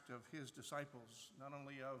of his disciples, not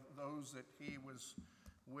only of those that he was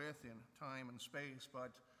with in time and space,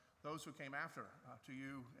 but those who came after, to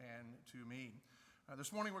you and to me.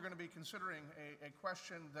 This morning we're going to be considering a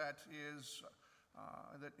question that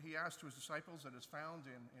he asked to his disciples that is found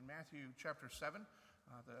in Matthew chapter 7,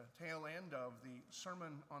 the tail end of the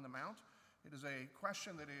Sermon on the Mount. It is a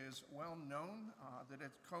question that is well known, that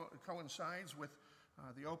it coincides with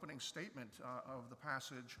the opening statement of the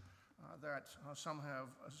passage that some have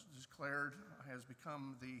declared has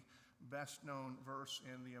become the best known verse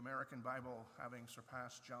in the American Bible, having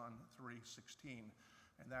surpassed John 3:16,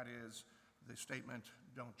 and that is the statement,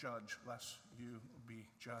 "Don't judge lest you be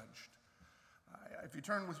judged." If you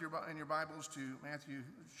turn in your Bibles to Matthew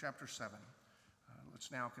chapter 7, let's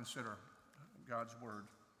now consider God's word.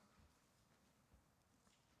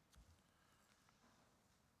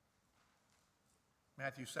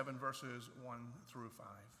 Matthew 7, verses 1 through 5.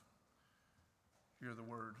 Hear the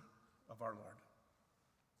word of our Lord.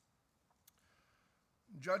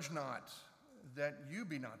 "Judge not, that you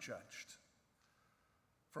be not judged.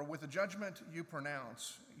 For with the judgment you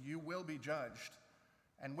pronounce, you will be judged,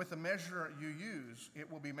 and with the measure you use, it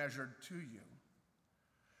will be measured to you.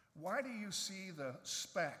 Why do you see the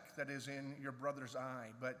speck that is in your brother's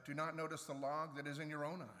eye, but do not notice the log that is in your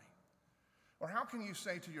own eye? Or how can you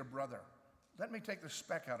say to your brother, 'Let me take the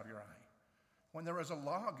speck out of your eye,' when there is a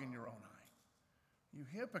log in your own eye? You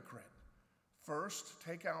hypocrite, first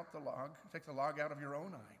take the log out of your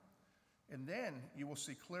own eye, and then you will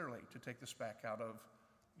see clearly to take the speck out of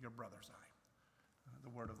your brother's eye." The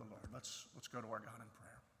word of the Lord. Let's go to our God in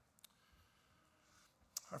prayer.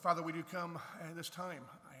 Our Father, we do come at this time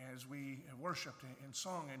as we have worshiped in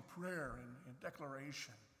song and prayer and in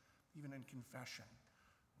declaration, even in confession.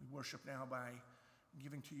 We worship now by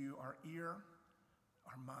giving to you our ear,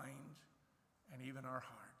 our mind, and even our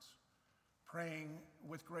hearts, praying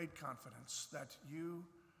with great confidence that you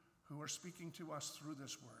who are speaking to us through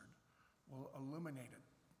this word will illuminate it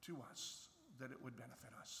to us, that it would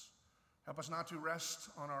benefit us. Help us not to rest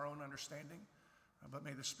on our own understanding, but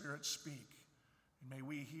may the Spirit speak, and may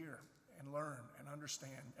we hear and learn and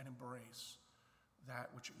understand and embrace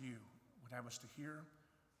that which you would have us to hear,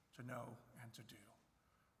 to know, and to do.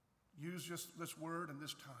 Use just this word and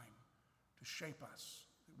this time to shape us,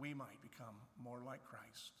 that we might become more like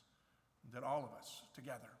Christ, and that all of us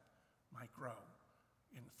together might grow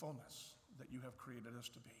in the fullness that you have created us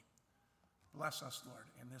to be. Bless us, Lord,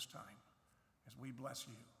 in this time as we bless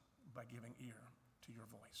you by giving ear to your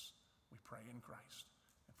voice. We pray in Christ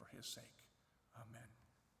and for his sake. Amen.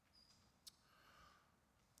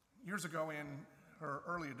 Years ago, in her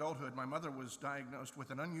early adulthood, my mother was diagnosed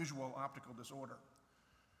with an unusual optical disorder.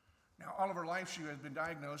 Now, all of her life, she had been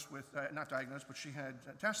diagnosed with, but she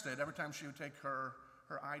had tested. Every time she would take her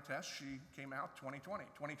eye test, she came out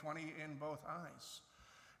 20/20 in both eyes.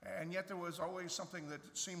 And yet there was always something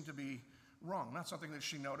that seemed to be wrong. Not something that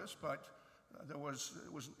she noticed, but it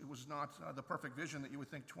was not the perfect vision that you would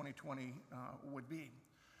think 20/20 would be.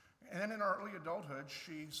 And then in her early adulthood,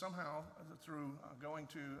 she somehow, through going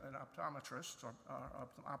to an optometrist or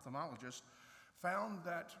ophthalmologist, found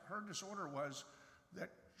that her disorder was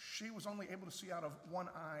that she was only able to see out of one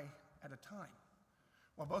eye at a time.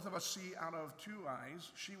 While both of us see out of two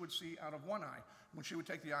eyes, she would see out of one eye. When she would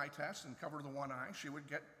take the eye test and cover the one eye, she would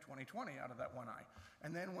get 20/20 out of that one eye.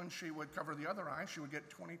 And then when she would cover the other eye, she would get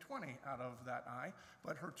 20/20 out of that eye,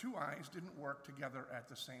 but her two eyes didn't work together at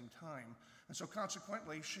the same time. And so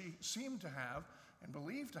consequently, she seemed to have and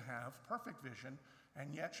believed to have perfect vision,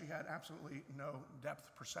 and yet she had absolutely no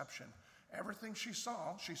depth perception. Everything she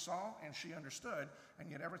saw and she understood, and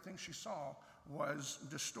yet everything she saw was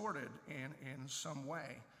distorted in some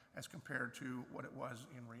way as compared to what it was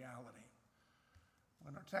in reality.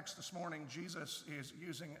 In our text this morning, Jesus is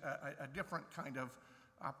using a different kind of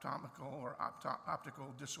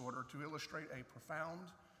optical disorder to illustrate a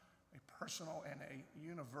profound, a personal, and a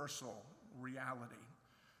universal reality.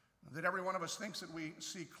 That every one of us thinks that we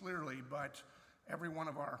see clearly, but every one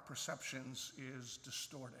of our perceptions is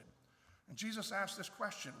distorted. And Jesus asked this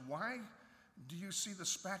question: why do you see the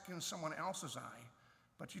speck in someone else's eye,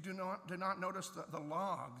 but you do not notice the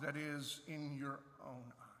log that is in your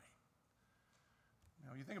own eye?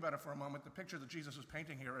 Now, you think about it for a moment, the picture that Jesus is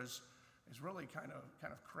painting here is really kind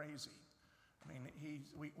of crazy. I mean,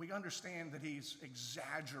 we understand that he's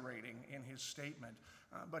exaggerating in his statement,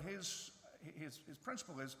 but his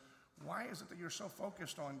principle is, why is it that you're so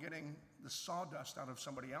focused on getting the sawdust out of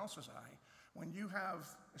somebody else's eye when you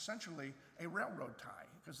have essentially a railroad tie?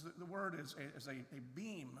 Because the word is a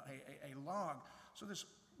beam, a log. So this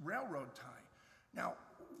railroad tie. Now,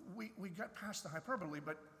 we got past the hyperbole,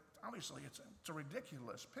 but obviously it's a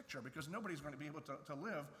ridiculous picture because nobody's going to be able to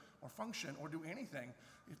live or function or do anything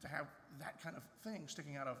if to have that kind of thing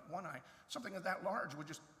sticking out of one eye. Something that large would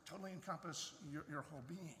just totally encompass your whole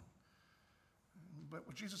being. But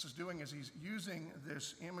what Jesus is doing is he's using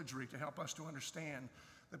this imagery to help us to understand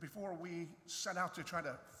that before we set out to try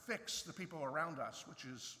to fix the people around us, which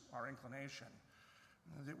is our inclination,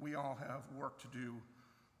 that we all have work to do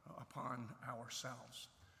upon ourselves.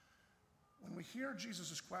 When we hear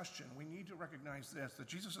Jesus' question, we need to recognize this, that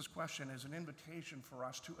Jesus' question is an invitation for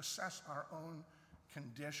us to assess our own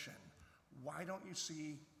condition. Why don't you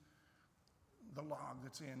see the log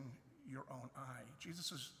that's in your own eye?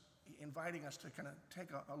 Jesus is inviting us to kind of take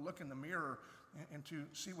a look in the mirror and to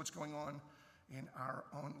see what's going on in our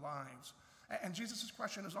own lives. And Jesus'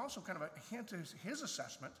 question is also kind of a hint to his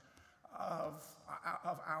assessment of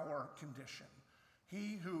our condition.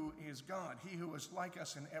 He who is God, he who is like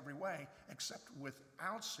us in every way, except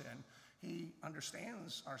without sin, he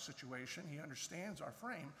understands our situation, he understands our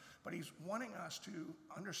frame, but he's wanting us to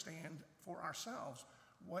understand for ourselves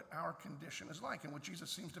what our condition is like. And what Jesus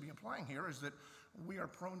seems to be implying here is that we are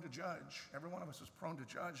prone to judge. Every one of us is prone to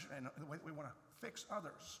judge, and the way that we want to fix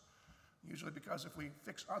others. Usually because if we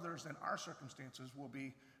fix others, then our circumstances will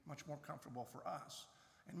be much more comfortable for us.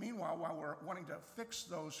 And meanwhile, while we're wanting to fix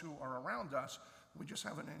those who are around us, we just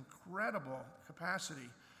have an incredible capacity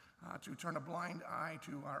to turn a blind eye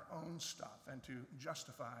to our own stuff and to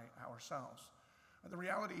justify ourselves. The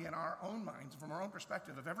reality in our own minds, from our own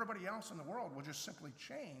perspective, if everybody else in the world will just simply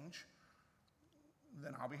change,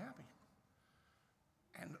 then I'll be happy.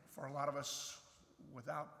 And for a lot of us,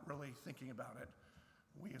 without really thinking about it,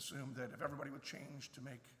 we assume that if everybody would change to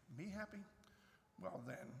make me happy, well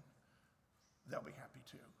then, they'll be happy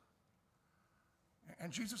too.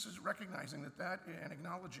 And Jesus is recognizing that and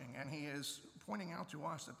acknowledging, and he is pointing out to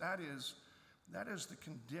us that is the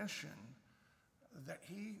condition that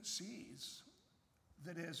he sees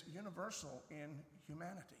that is universal in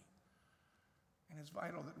humanity. And it's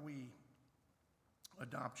vital that we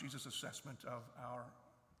adopt Jesus' assessment of our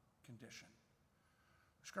condition.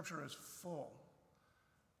 Scripture is full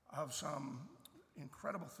of some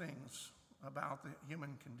incredible things about the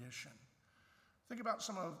human condition. Think about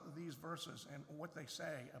some of these verses and what they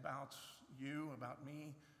say about you, about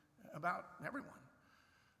me, about everyone.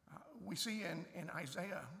 We see in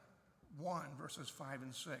Isaiah 1, verses 5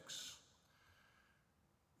 and 6,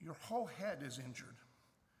 your whole head is injured,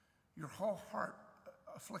 your whole heart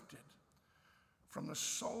afflicted. From the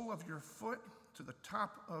sole of your foot to the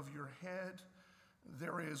top of your head,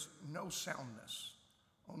 there is no soundness,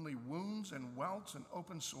 only wounds and welts and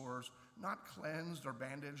open sores, not cleansed or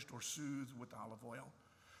bandaged or soothed with olive oil.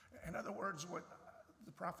 In other words, what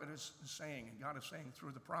the prophet is saying, and God is saying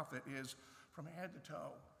through the prophet, is from head to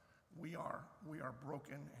toe, we are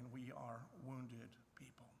broken and we are wounded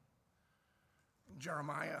people.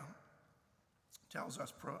 Jeremiah tells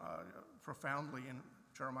us profoundly in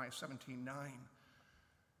Jeremiah 17:9,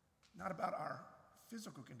 not about our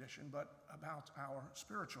physical condition, but about our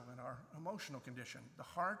spiritual and our emotional condition. The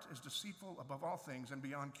heart is deceitful above all things and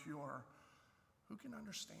beyond cure. Who can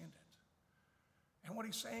understand it? And what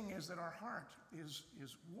he's saying is that our heart is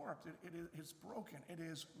warped. It is broken. It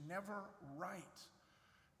is never right.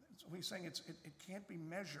 So he's saying it can't be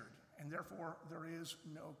measured, and therefore there is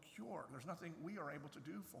no cure. There's nothing we are able to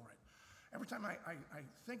do for it. Every time I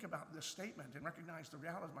think about this statement and recognize the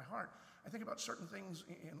reality of my heart, I think about certain things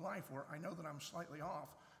in life where I know that I'm slightly off,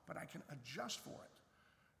 but I can adjust for it.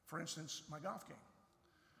 For instance, my golf game.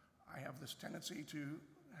 I have this tendency to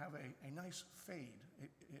have a nice fade.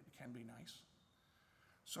 It can be nice.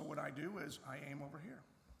 So what I do is I aim over here,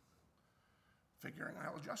 figuring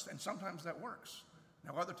I'll adjust, and sometimes that works.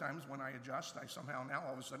 Now other times when I adjust, I somehow now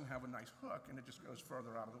all of a sudden have a nice hook and it just goes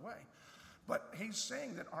further out of the way. But he's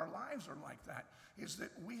saying that our lives are like that, is that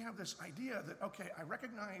we have this idea that, okay, I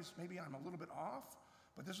recognize maybe I'm a little bit off,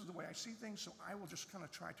 but this is the way I see things, so I will just kind of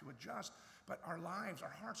try to adjust. But our lives,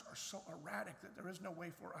 our hearts are so erratic that there is no way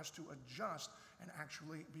for us to adjust and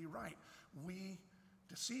actually be right. We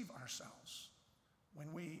deceive ourselves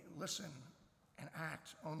when we listen and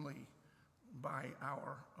act only by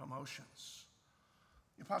our emotions.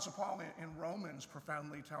 The Apostle Paul in Romans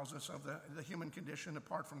profoundly tells us of the human condition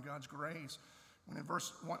apart from God's grace. When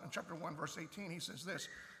in chapter 1, verse 18, he says this,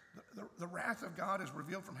 the wrath of God is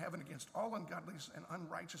revealed from heaven against all ungodliness and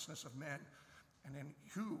unrighteousness of men, and in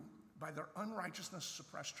who, by their unrighteousness,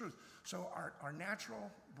 suppress truth. So our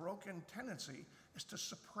natural broken tendency is to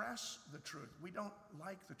suppress the truth. We don't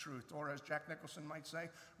like the truth, or as Jack Nicholson might say,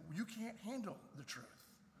 you can't handle the truth.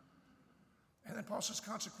 And then Paul says,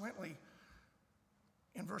 consequently,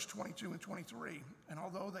 in verse 22 and 23. And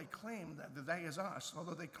although they claimed that the they is us,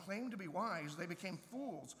 although they claimed to be wise, they became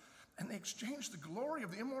fools. And they exchanged the glory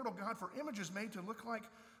of the immortal God for images made to look like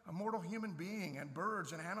a mortal human being and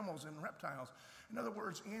birds and animals and reptiles. In other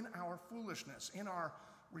words, in our foolishness, in our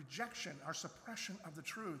rejection, our suppression of the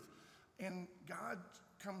truth, and God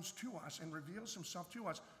comes to us and reveals himself to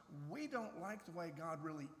us, we don't like the way God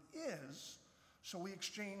really is, so we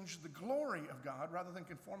exchange the glory of God rather than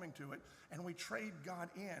conforming to it, and we trade God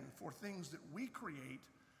in for things that we create,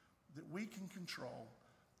 that we can control,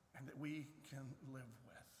 and that we can live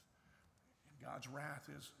with. And God's wrath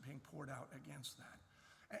is being poured out against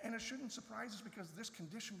that. And it shouldn't surprise us, because this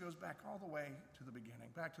condition goes back all the way to the beginning,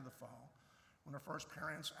 back to the fall, when our first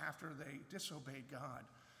parents, after they disobeyed God,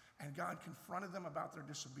 and God confronted them about their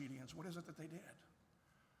disobedience, what is it that they did?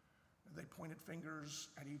 They pointed fingers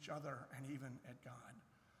at each other and even at God.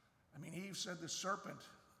 I mean, Eve said, the serpent,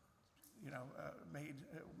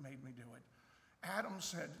 made me do it. Adam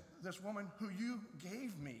said, this woman who you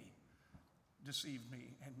gave me deceived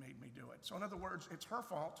me and made me do it. So in other words, it's her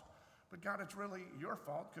fault, but God, it's really your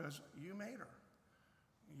fault because you made her.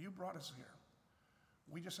 You brought us here.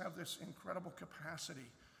 We just have this incredible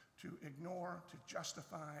capacity to ignore, to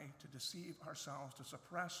justify, to deceive ourselves, to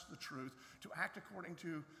suppress the truth, to act according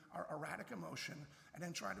to our erratic emotion, and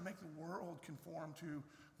then try to make the world conform to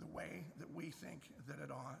the way that we think that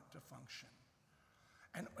it ought to function.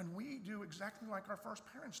 And we do exactly like our first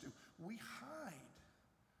parents do. We hide.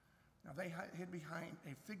 Now, they hid behind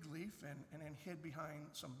a fig leaf and then hid behind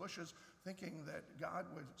some bushes, thinking that God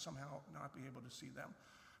would somehow not be able to see them.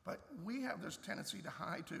 But we have this tendency to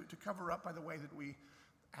hide, to cover up by the way that we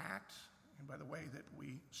act and by the way that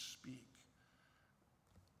we speak.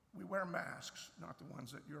 We wear masks, not the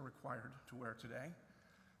ones that you're required to wear today.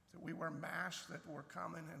 That we wear masks that were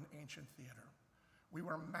common in ancient theater. We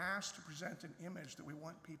wear masks to present an image that we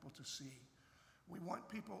want people to see.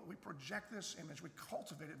 We project this image, we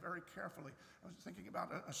cultivate it very carefully. I was thinking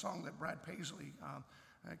about a song that Brad Paisley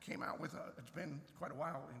came out with, it's been quite a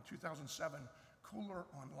while, in 2007, Cooler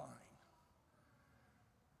Online.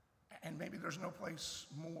 And maybe there's no place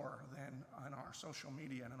more than on our social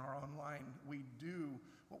media and in our online. We do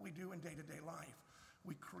what we do in day-to-day life.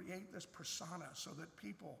 We create this persona so that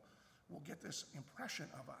people will get this impression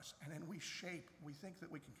of us, and then we think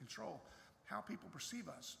that we can control how people perceive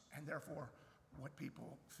us, and therefore what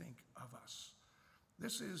people think of us.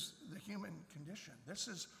 This is the human condition. This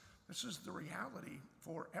is the reality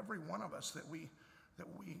for every one of us, that we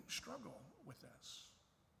struggle with this.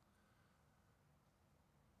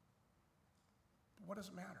 What does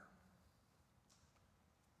it matter?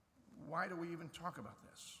 Why do we even talk about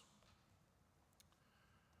this?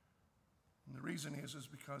 And the reason is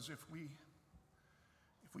because if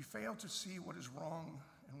we fail to see what is wrong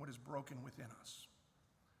and what is broken within us,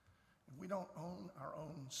 and we don't own our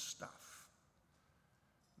own stuff,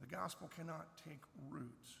 the gospel cannot take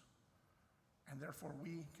root, and therefore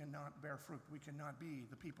we cannot bear fruit. We cannot be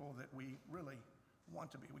the people that we really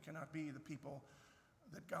want to be. We cannot be the people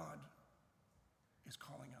that God is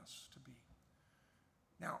calling us to be.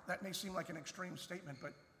 Now, that may seem like an extreme statement,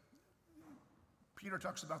 but Peter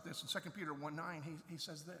talks about this in 2 Peter 1:9. He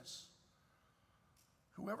says this: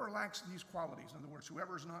 whoever lacks these qualities, in other words,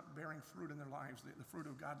 whoever is not bearing fruit in their lives, the fruit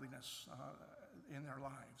of godliness in their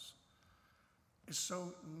lives, is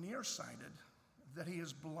so nearsighted that he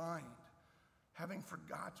is blind, having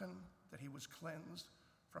forgotten that he was cleansed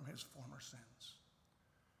from his former sins.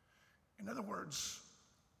 In other words,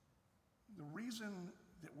 the reason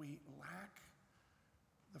that we lack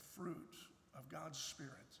the fruit of God's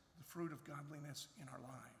Spirit, the fruit of godliness in our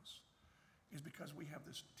lives, is because we have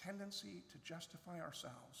this tendency to justify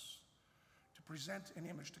ourselves, to present an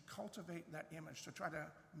image, to cultivate that image, to try to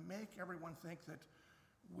make everyone think that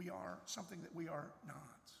we are something that we are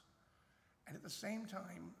not. And at the same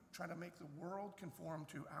time, try to make the world conform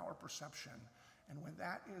to our perception. And when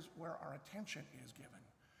that is where our attention is given,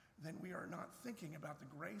 then we are not thinking about the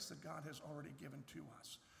grace that God has already given to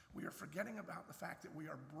us. We are forgetting about the fact that we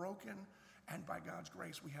are broken, and by God's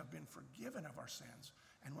grace we have been forgiven of our sins.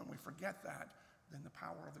 And when we forget that, then the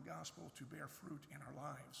power of the gospel to bear fruit in our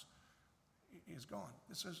lives is gone.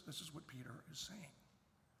 This is what Peter is saying.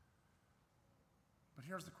 But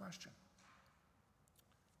here's the question.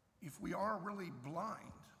 If we are really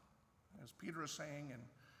blind, as Peter is saying, and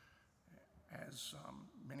as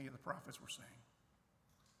many of the prophets were saying,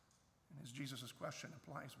 and as Jesus' question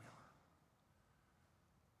implies we are,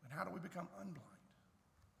 then how do we become unblind?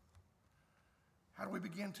 How do we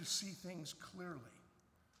begin to see things clearly?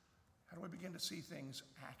 How do we begin to see things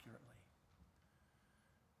accurately?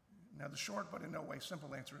 Now, the short but in no way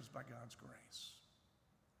simple answer is by God's grace.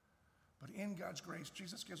 But in God's grace,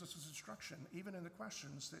 Jesus gives us his instruction, even in the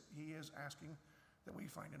questions that he is asking that we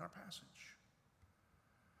find in our passage.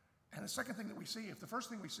 And the second thing that we see, if the first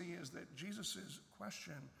thing we see is that Jesus'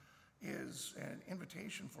 question is an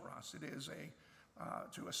invitation for us, it is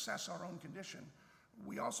to assess our own condition,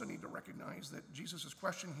 we also need to recognize that Jesus'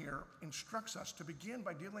 question here instructs us to begin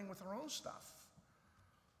by dealing with our own stuff.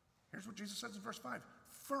 Here's what Jesus says in verse 5.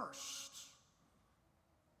 First,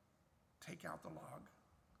 take out the log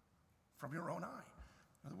from your own eye.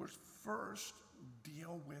 In other words, first,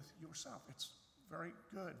 deal with yourself. It's very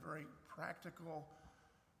good, very practical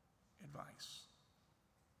advice.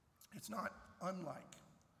 It's not unlike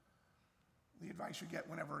the advice you get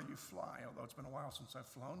whenever you fly, although it's been a while since I've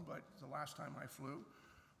flown, but the last time I flew,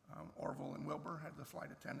 Orville and Wilbur had the flight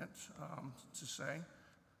attendant to say,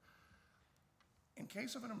 in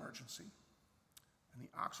case of an emergency and the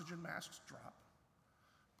oxygen masks drop,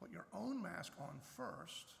 put your own mask on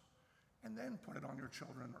first and then put it on your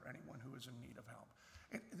children or anyone who is in need of help.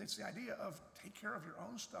 It's the idea of take care of your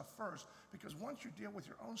own stuff first, because once you deal with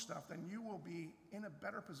your own stuff, then you will be in a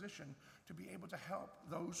better position to be able to help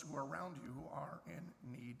those who are around you who are in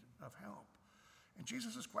need of help. And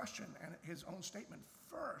Jesus' question and his own statement,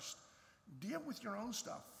 first, deal with your own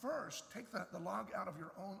stuff. First, take the log out of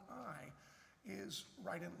your own eye, is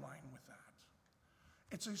right in line with that.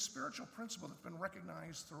 It's a spiritual principle that's been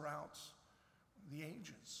recognized throughout the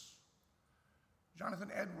ages.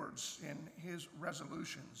 Jonathan Edwards, in his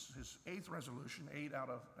resolutions, his 8th resolution, 8 out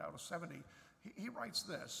of 70, he writes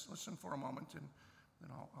this. Listen for a moment, and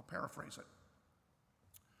then I'll paraphrase it.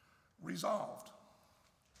 Resolved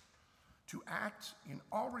to act in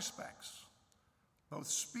all respects, both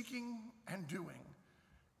speaking and doing,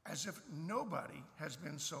 as if nobody has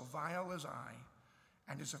been so vile as I,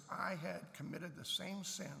 and as if I had committed the same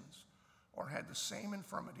sins or had the same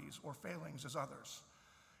infirmities or failings as others,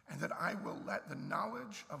 and that I will let the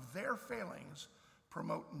knowledge of their failings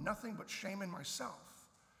promote nothing but shame in myself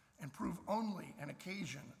and prove only an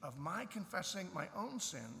occasion of my confessing my own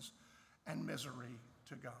sins and misery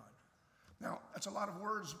to God. Now, that's a lot of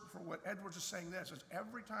words for what Edwards is saying. This is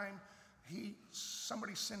every time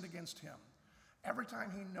somebody sinned against him, every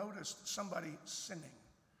time he noticed somebody sinning,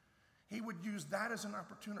 he would use that as an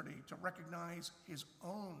opportunity to recognize his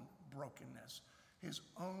own brokenness, his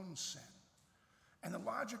own sin. And the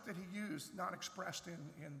logic that he used, not expressed in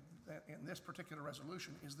this particular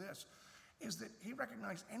resolution, is that he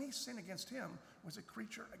recognized any sin against him was a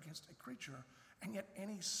creature against a creature, and yet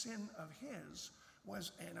any sin of his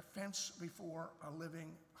was an offense before a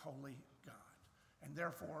living, holy God. And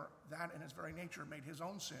therefore, that in its very nature made his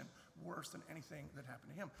own sin worse than anything that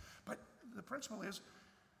happened to him. But the principle is,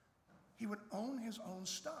 he would own his own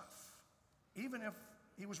stuff, even if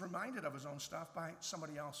he was reminded of his own stuff by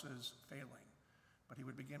somebody else's failing. But he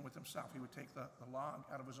would begin with himself. He would take the log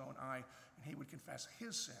out of his own eye, and he would confess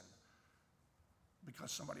his sin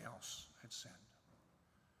because somebody else had sinned.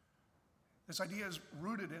 This idea is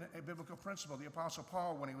rooted in a biblical principle. The Apostle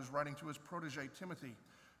Paul, when he was writing to his protege Timothy,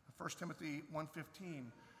 1 Timothy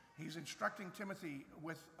 1:15, he's instructing Timothy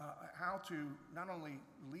with how to not only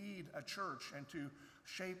lead a church and to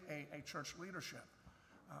shape a church leadership,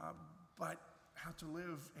 but how to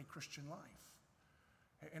live a Christian life.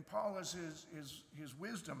 And Paul, as his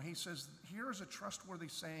wisdom, he says, here is a trustworthy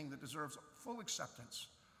saying that deserves full acceptance.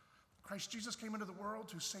 Christ Jesus came into the world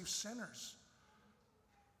to save sinners,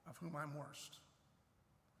 of whom I'm worst.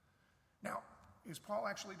 Now, is Paul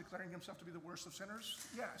actually declaring himself to be the worst of sinners?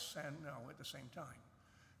 Yes and no at the same time.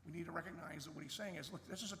 We need to recognize that what he's saying is, look,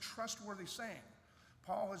 this is a trustworthy saying.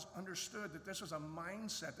 Paul has understood that this is a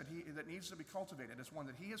mindset that needs to be cultivated. It's one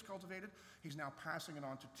that he has cultivated. He's now passing it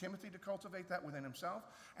on to Timothy to cultivate that within himself.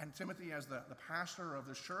 And Timothy, as the pastor of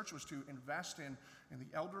this church, was to invest in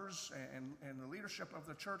the elders and the leadership of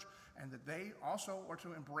the church, and that they also are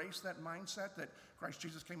to embrace that mindset that Christ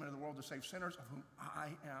Jesus came into the world to save sinners, of whom I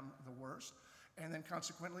am the worst. And then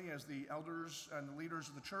consequently, as the elders and the leaders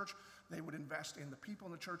of the church, they would invest in the people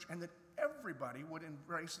in the church, and that everybody would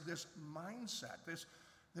embrace this mindset, this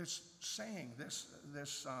saying,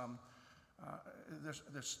 this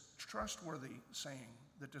trustworthy saying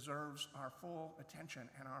that deserves our full attention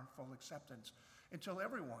and our full acceptance, until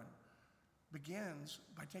everyone begins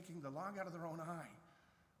by taking the log out of their own eye,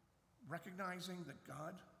 recognizing that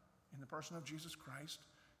God, in the person of Jesus Christ,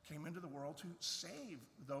 came into the world to save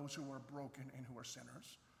those who are broken and who are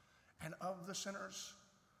sinners. And of the sinners,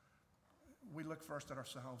 we look first at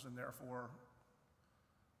ourselves, and therefore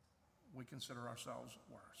we consider ourselves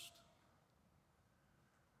worst.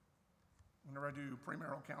 Whenever I do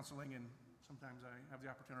premarital counseling, and sometimes I have the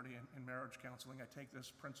opportunity in marriage counseling, I take this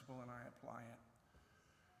principle and I apply it.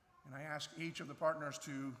 And I ask each of the partners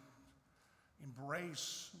to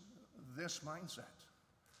embrace this mindset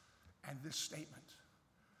and this statement.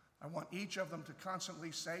 I want each of them to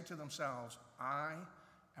constantly say to themselves, I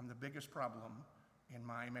am the biggest problem in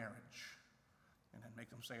my marriage. And then make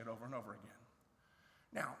them say it over and over again.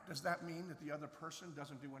 Now, does that mean that the other person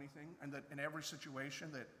doesn't do anything, and that in every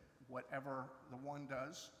situation that whatever the one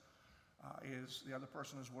does is the other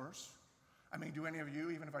person is worse? I mean, do any of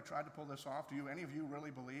you, even if I tried to pull this off, do any of you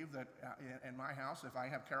really believe that in my house, if I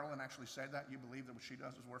have Carolyn actually say that, you believe that what she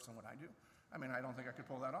does is worse than what I do? I mean, I don't think I could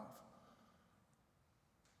pull that off.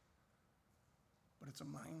 But it's a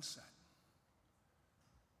mindset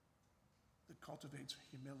that cultivates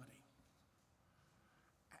humility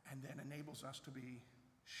and then enables us to be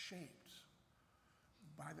shaped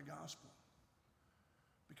by the gospel,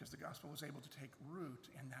 because the gospel was able to take root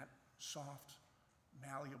in that soft,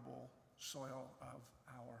 malleable soil of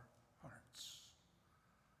our hearts.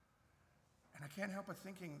 And I can't help but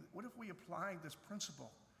thinking, what if we applied this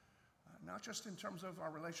principle, not just in terms of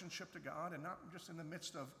our relationship to God and not just in the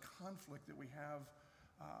midst of conflict that we have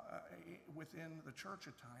within the church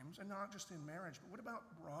at times, and not just in marriage, but what about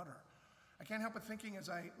broader? I can't help but thinking as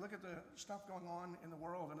I look at the stuff going on in the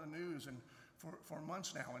world and the news, and for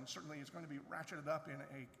months now, and certainly it's going to be ratcheted up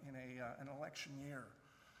in an election year.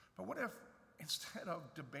 But what if instead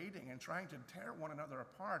of debating and trying to tear one another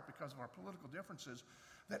apart because of our political differences,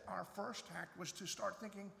 that our first tack was to start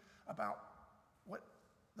thinking about what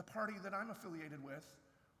the party that I'm affiliated with,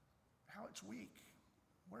 how it's weak,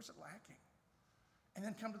 where's it lacking? And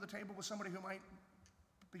then come to the table with somebody who might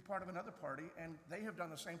be part of another party, and they have done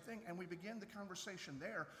the same thing, and we begin the conversation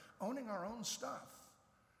there, owning our own stuff,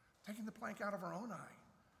 taking the plank out of our own eye.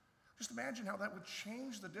 Just imagine how that would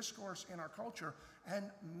change the discourse in our culture, and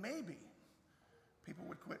maybe people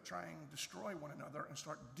would quit trying to destroy one another and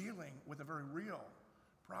start dealing with the very real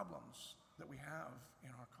problems that we have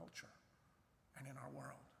in our culture and in our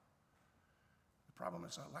world. The problem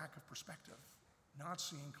is a lack of perspective. Not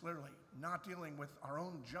seeing clearly, not dealing with our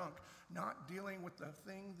own junk, not dealing with the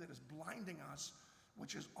thing that is blinding us,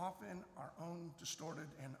 which is often our own distorted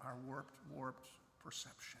and our warped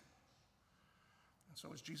perception. And so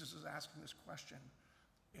as Jesus is asking this question,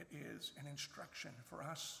 it is an instruction for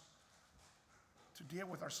us to deal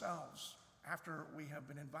with ourselves after we have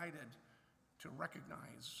been invited to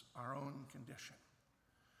recognize our own condition.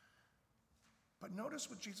 But notice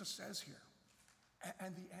what Jesus says here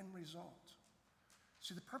and the end result.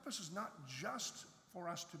 See, the purpose is not just for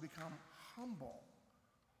us to become humble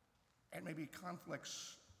and maybe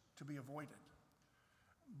conflicts to be avoided,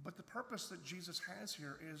 but the purpose that Jesus has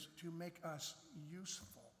here is to make us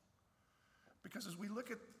useful. Because as we look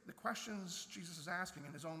at the questions Jesus is asking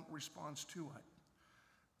and his own response to it,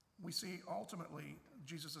 we see ultimately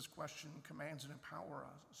Jesus' question commands and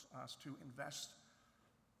empowers us to invest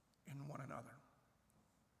in one another.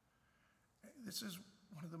 This is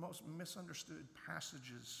one of the most misunderstood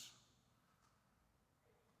passages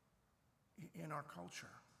in our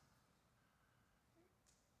culture.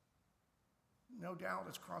 No doubt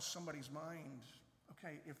it's crossed somebody's mind,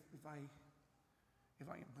 okay, if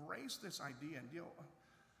I embrace this idea and deal,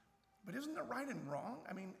 but isn't it right and wrong?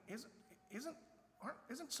 I mean,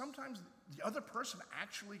 isn't sometimes the other person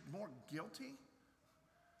actually more guilty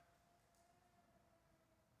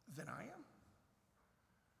than I am?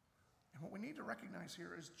 And what we need to recognize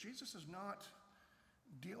here is Jesus is not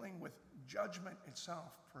dealing with judgment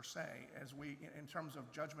itself per se, in terms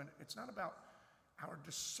of judgment, it's not about our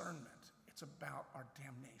discernment, it's about our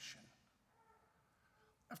damnation.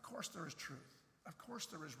 Of course there is truth. Of course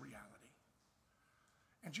there is reality.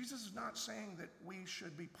 And Jesus is not saying that we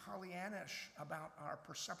should be Pollyannish about our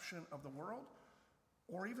perception of the world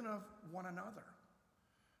or even of one another.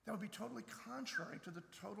 That would be totally contrary to the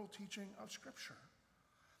total teaching of Scripture.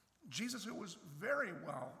 Jesus, who was very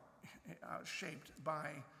well shaped by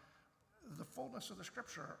the fullness of the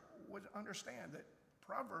Scripture, would understand that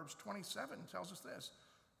Proverbs 27 tells us this: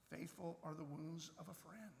 faithful are the wounds of a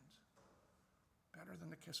friend, better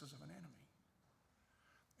than the kisses of an enemy.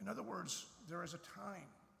 In other words, there is a time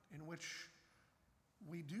in which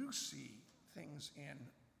we do see things in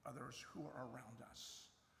others who are around us.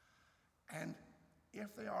 And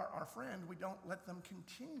if they are our friend, we don't let them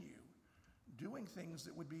continue doing things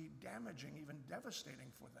that would be damaging, even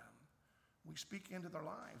devastating for them. We speak into their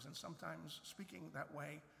lives, and sometimes speaking that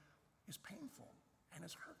way is painful and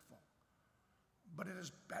is hurtful. But it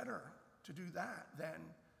is better to do that than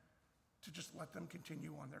to just let them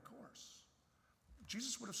continue on their course.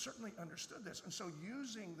 Jesus would have certainly understood this. And so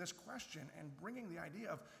using this question and bringing the idea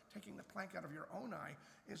of taking the plank out of your own eye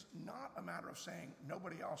is not a matter of saying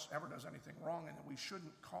nobody else ever does anything wrong and that we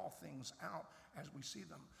shouldn't call things out as we see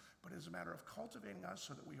them, but it is a matter of cultivating us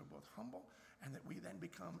so that we are both humble and that we then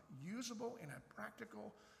become usable in a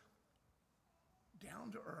practical,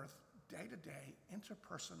 down-to-earth, day-to-day,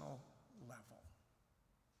 interpersonal level.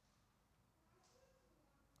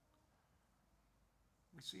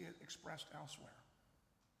 We see it expressed elsewhere.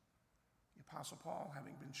 The Apostle Paul,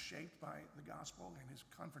 having been shaped by the gospel and his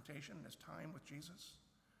confrontation and his time with Jesus,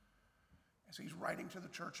 as he's writing to the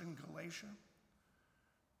church in Galatia,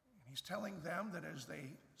 and he's telling them that as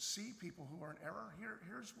they see people who are in error,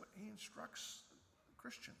 here's what he instructs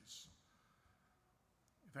Christians.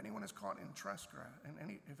 If anyone is caught in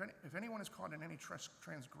if anyone is caught in any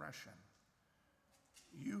transgression,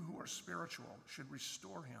 you who are spiritual should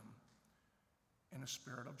restore him in a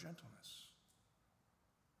spirit of gentleness.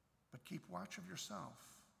 But keep watch of yourself,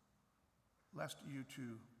 lest you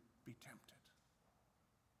too be tempted.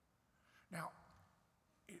 Now,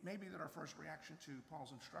 it may be that our first reaction to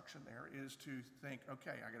Paul's instruction there is to think,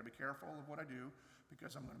 okay, I got to be careful of what I do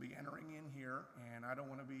because I'm going to be entering in here and I don't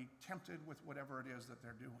want to be tempted with whatever it is that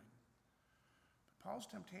they're doing. But Paul's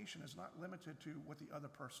temptation is not limited to what the other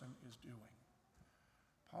person is doing.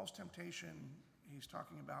 Paul's temptation he's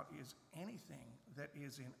talking about is anything that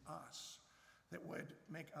is in us that would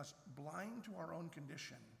make us blind to our own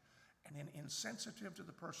condition and then insensitive to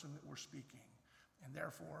the person that we're speaking, and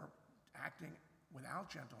therefore acting without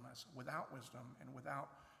gentleness, without wisdom, and without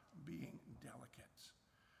being delicate.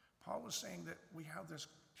 Paul is saying that we have this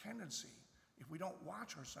tendency, if we don't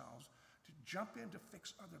watch ourselves, to jump in to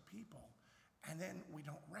fix other people, and then we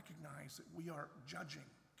don't recognize that we are judging,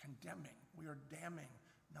 condemning, we are damning,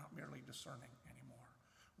 not merely discerning anymore.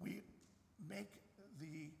 We make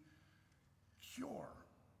the cure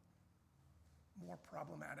more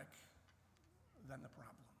problematic than the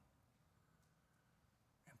problem.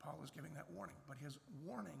 And Paul is giving that warning, but his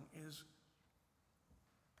warning is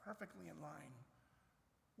perfectly in line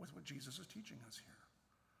with what Jesus is teaching us here.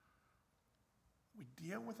 We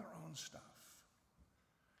deal with our own stuff,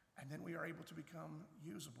 and then we are able to become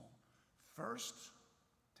usable. First,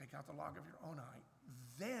 take out the log of your own eye.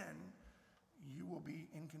 Then you will be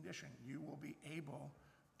in condition. You will be able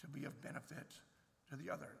to be of benefit to the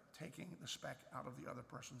other, taking the speck out of the other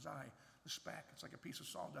person's eye. The speck, it's like a piece of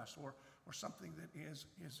sawdust or something that is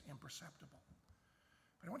imperceptible.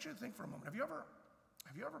 But I want you to think for a moment. Have you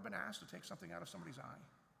ever been asked to take something out of somebody's eye?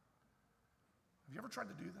 Have you ever tried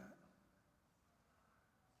to do that?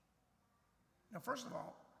 Now, first of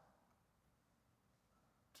all,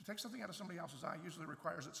 to take something out of somebody else's eye usually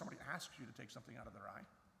requires that somebody asks you to take something out of their eye.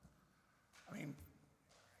 I mean,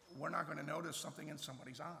 we're not going to notice something in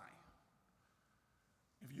somebody's eye.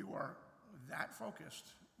 If you are that focused,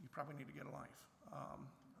 you probably need to get a life.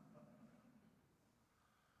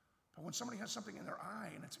 But when somebody has something in their eye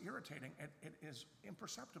and it's irritating, it is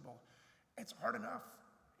imperceptible. It's hard enough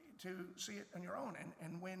to see it on your own.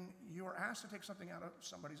 And when you are asked to take something out of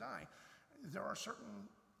somebody's eye, there are certain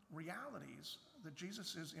realities that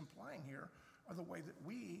Jesus is implying here are the way that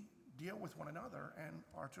we deal with one another and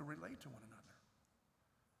are to relate to one another.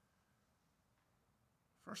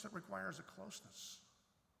 First, it requires a closeness.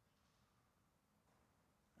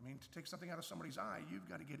 I mean, to take something out of somebody's eye, you've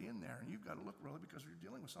got to get in there and you've got to look really because you're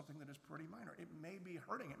dealing with something that is pretty minor. It may be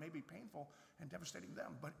hurting, it may be painful and devastating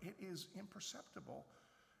them, but it is imperceptible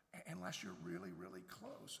unless you're really, really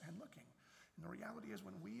close and looking. And the reality is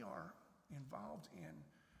when we are involved in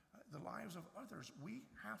the lives of others, we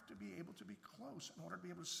have to be able to be close in order to be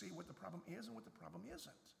able to see what the problem is and what the problem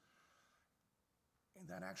isn't. And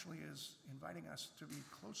that actually is inviting us to be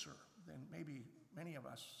closer than maybe many of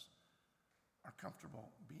us are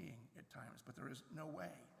comfortable being at times. But there is no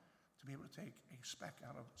way to be able to take a speck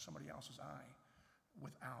out of somebody else's eye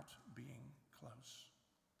without being close.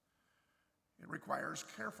 It requires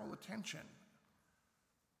careful attention,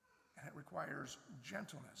 and it requires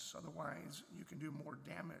gentleness. Otherwise, you can do more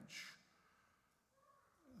damage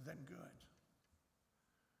than good.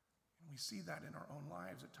 And we see that in our own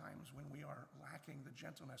lives at times when we are lacking the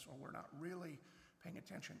gentleness or we're not really paying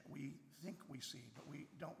attention. We think we see, but we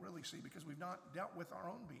don't really see because we've not dealt with our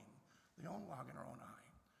own being, the own log in our own eye.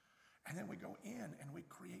 And then we go in and we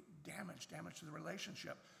create damage to the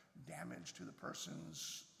relationship, damage to the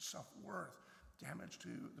person's self-worth, damage to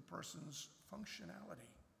the person's functionality.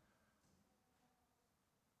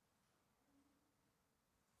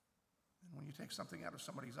 And when you take something out of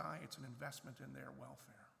somebody's eye, it's an investment in their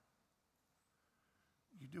welfare.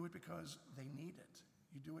 You do it because they need it.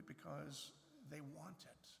 You do it because they want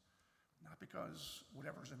it. not because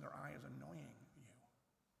whatever's in their eye is annoying you.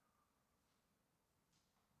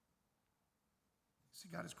 See,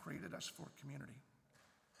 God has created us for community.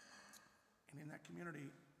 And in that community,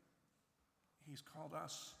 he's called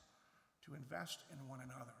us to invest in one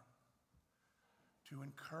another, to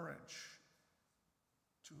encourage,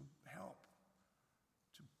 to help,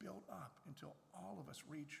 to build up until all of us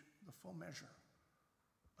reach the full measure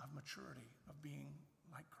of maturity, of being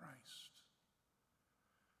like Christ.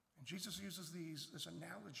 And Jesus uses this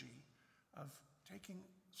analogy of taking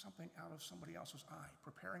something out of somebody else's eye,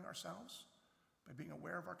 preparing ourselves by being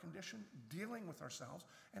aware of our condition, dealing with ourselves,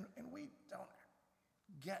 and we don't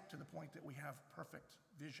get to the point that we have perfect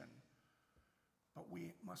vision, but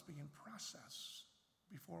we must be in process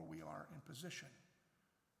before we are in position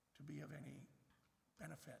to be of any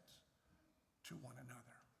benefit to one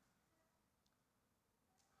another.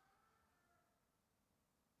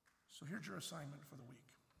 So here's your assignment for the week.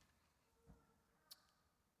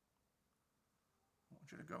 I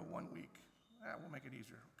want you to go 1 week. We'll make it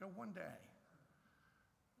easier. Go 1 day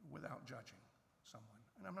without judging someone.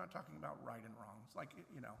 And I'm not talking about right and wrong. It's like, if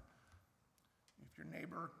your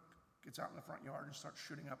neighbor gets out in the front yard and starts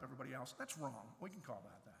shooting up everybody else, that's wrong. We can call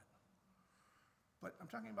that. But I'm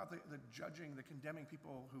talking about the judging, the condemning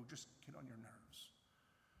people who just get on your nerves.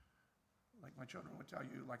 Like my children would tell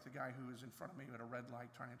you, like the guy who is in front of me at a red light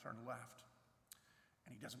trying to turn left,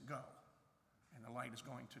 and he doesn't go. And the light is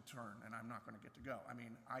going to turn, and I'm not going to get to go. I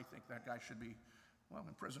mean, I think that guy should be,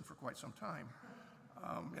 in prison for quite some time,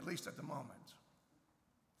 at least at the moment.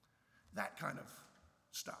 That kind of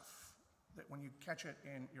stuff, that when you catch it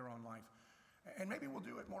in your own life. And maybe we'll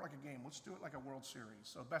do it more like a game. Let's do it like a World Series.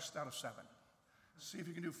 So best out of 7. See if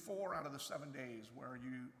you can do 4 out of the 7 days where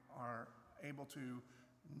you are able to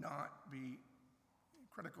not be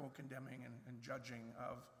critical, condemning, and judging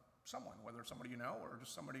of someone, whether somebody you know or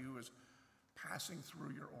just somebody who is passing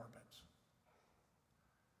through your orbit.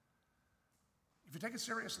 If you take it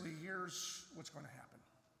seriously, here's what's going to happen.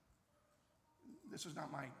 This is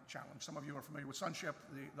not my challenge. Some of you are familiar with sonship.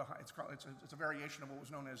 It's a variation of what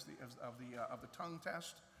was known as the tongue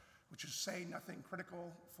test, which is say nothing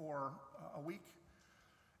critical for a week.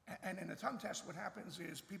 And in the tongue test, what happens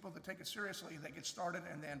is people that take it seriously, they get started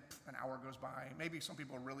and then an hour goes by. Maybe some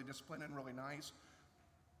people are really disciplined and really nice.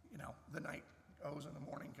 The night goes and the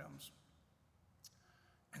morning comes.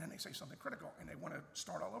 And then they say something critical and they want to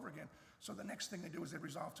start all over again. So the next thing they do is they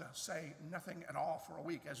resolve to say nothing at all for a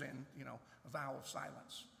week, as in, a vow of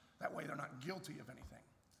silence. That way they're not guilty of anything.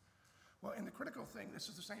 Well, in the critical thing, this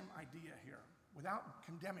is the same idea here. Without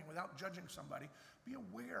condemning, without judging somebody, be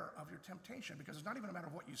aware of your temptation, because it's not even a matter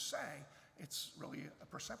of what you say, it's really a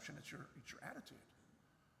perception, it's your attitude.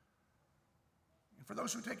 And for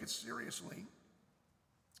those who take it seriously,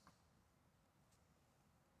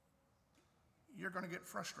 you're going to get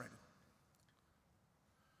frustrated.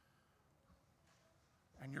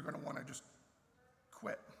 And you're going to want to just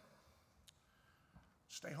quit.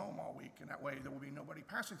 Stay home all week, and that way there will be nobody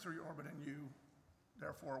passing through your orbit, and you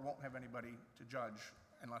therefore won't have anybody to judge,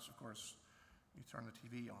 unless, of course, you turn the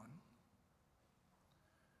TV on.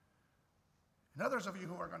 And others of you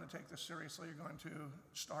who are going to take this seriously are going to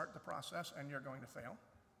start the process, and you're going to fail.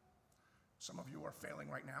 Some of you are failing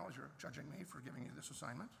right now as you're judging me for giving you this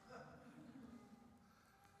assignment.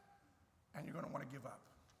 And you're going to want to give up.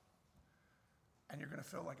 And you're going to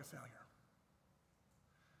feel like a failure.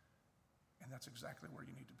 And that's exactly where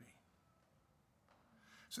you need to be.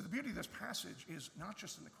 So the beauty of this passage is not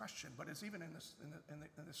just in the question, but it's even in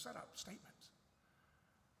the setup statement.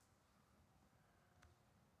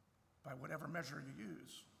 By whatever measure you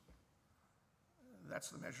use, that's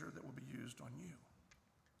the measure that will be used on you.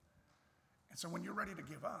 And so when you're ready to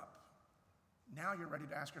give up, now you're ready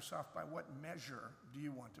to ask yourself, by what measure do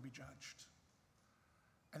you want to be judged?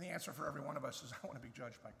 And the answer for every one of us is, I want to be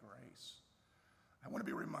judged by grace. I want to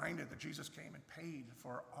be reminded that Jesus came and paid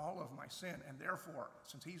for all of my sin, and therefore,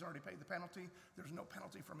 since he's already paid the penalty, there's no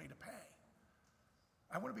penalty for me to pay.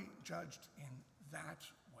 I want to be judged in that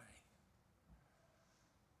way.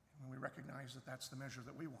 And when we recognize that that's the measure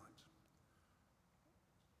that we want,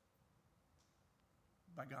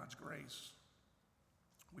 by God's grace,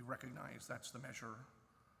 we recognize that's the measure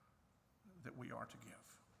that we are to give.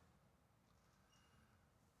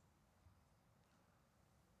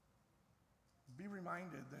 Be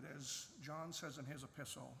reminded that, as John says in his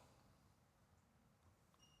epistle,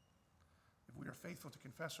 if we are faithful to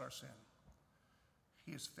confess our sin,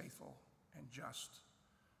 he is faithful and just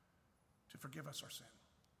to forgive us our sin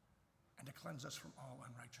and to cleanse us from all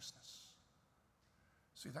unrighteousness.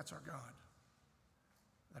 See, that's our God.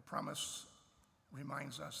 That promise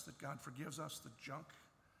reminds us that God forgives us the junk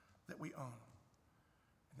that we own.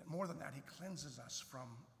 And that more than that, he cleanses us from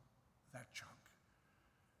that junk.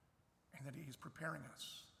 And that he is preparing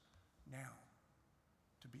us now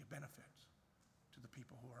to be a benefit to the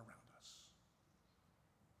people who are around us.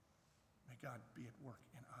 May God be at work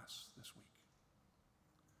in us this week.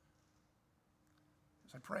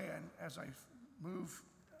 As I pray and as I move,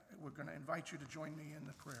 we're going to invite you to join me in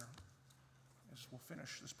the prayer as we'll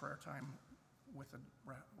finish this prayer time with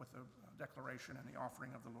a declaration and the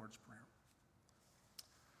offering of the Lord's Prayer.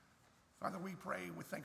 Father, we pray with thanksgiving